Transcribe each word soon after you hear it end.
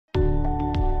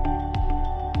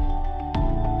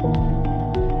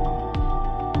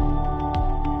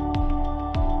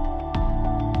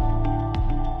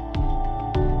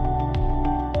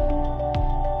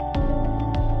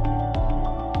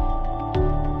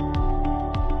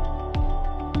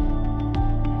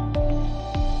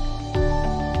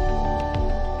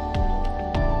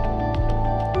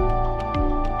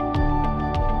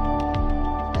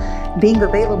Being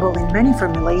available in many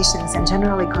formulations and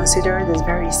generally considered as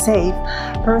very safe,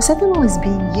 paracetamol is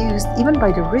being used even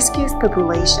by the riskiest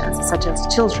populations such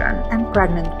as children and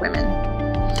pregnant women.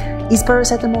 Is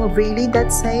paracetamol really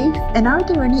that safe? And are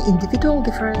there any individual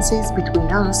differences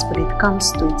between us when it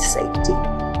comes to its safety?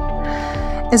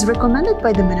 As recommended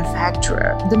by the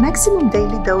manufacturer, the maximum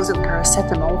daily dose of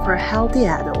paracetamol for a healthy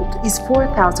adult is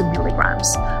 4,000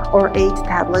 milligrams, or 8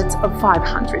 tablets of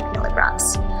 500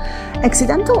 milligrams.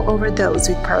 Accidental overdose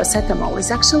with paracetamol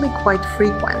is actually quite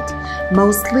frequent,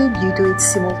 mostly due to its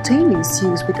simultaneous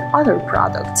use with other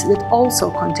products that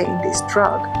also contain this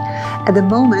drug. At the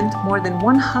moment, more than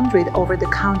 100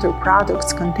 over-the-counter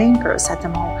products contain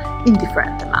paracetamol in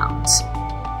different amounts.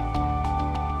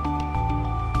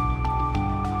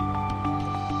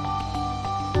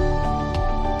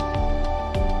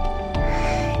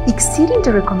 Exceeding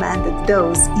the recommended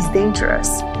dose is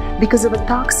dangerous because of a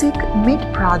toxic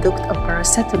mid-product of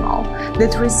paracetamol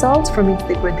that results from its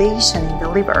degradation in the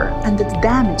liver and that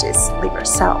damages liver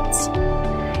cells.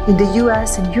 In the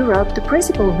US and Europe, the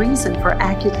principal reason for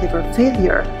acute liver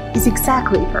failure is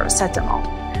exactly paracetamol.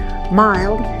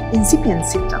 Mild, incipient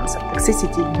symptoms of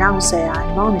toxicity, nausea,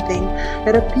 and vomiting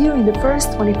that appear in the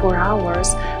first 24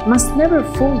 hours must never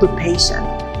fool the patient,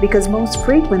 because most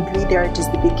frequently they are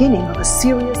just the beginning of a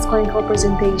serious clinical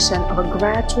presentation of a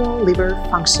gradual liver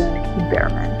function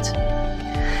impairment.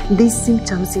 These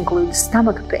symptoms include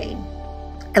stomach pain,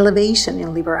 elevation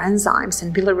in liver enzymes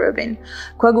and bilirubin,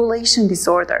 coagulation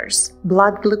disorders,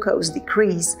 blood glucose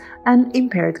decrease, and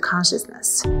impaired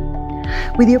consciousness.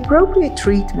 With the appropriate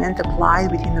treatment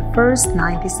applied within the first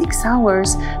 96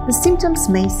 hours, the symptoms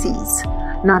may cease.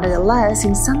 Nonetheless,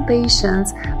 in some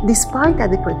patients, despite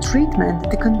adequate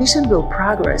treatment, the condition will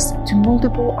progress to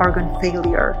multiple organ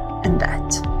failure and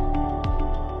death.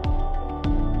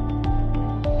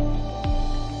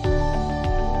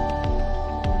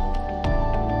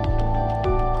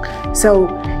 So,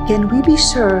 can we be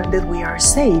sure that we are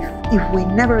safe if we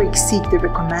never exceed the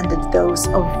recommended dose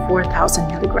of 4,000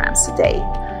 milligrams a day?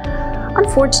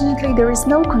 Unfortunately, there is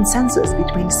no consensus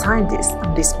between scientists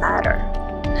on this matter.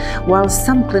 While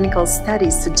some clinical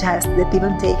studies suggest that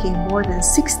even taking more than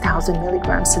 6,000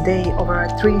 milligrams a day over a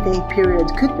 3-day period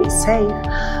could be safe,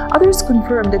 others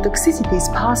confirm that toxicity is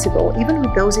possible even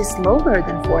with doses lower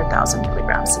than 4,000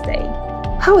 milligrams a day.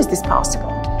 How is this possible?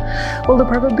 Well, the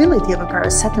probability of a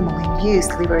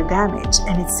paracetamol-induced liver damage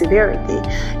and its severity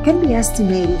can be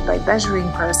estimated by measuring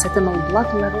paracetamol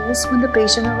blood levels when the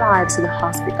patient arrives at the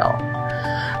hospital.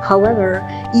 However,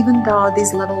 even though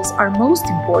these levels are most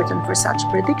important for such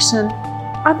prediction,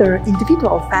 other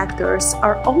individual factors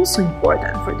are also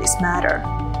important for this matter.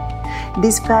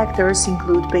 These factors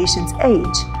include patient's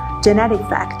age, genetic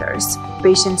factors,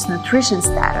 patient's nutrition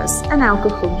status, and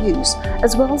alcohol use,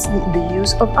 as well as the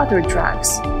use of other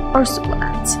drugs or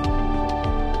supplements.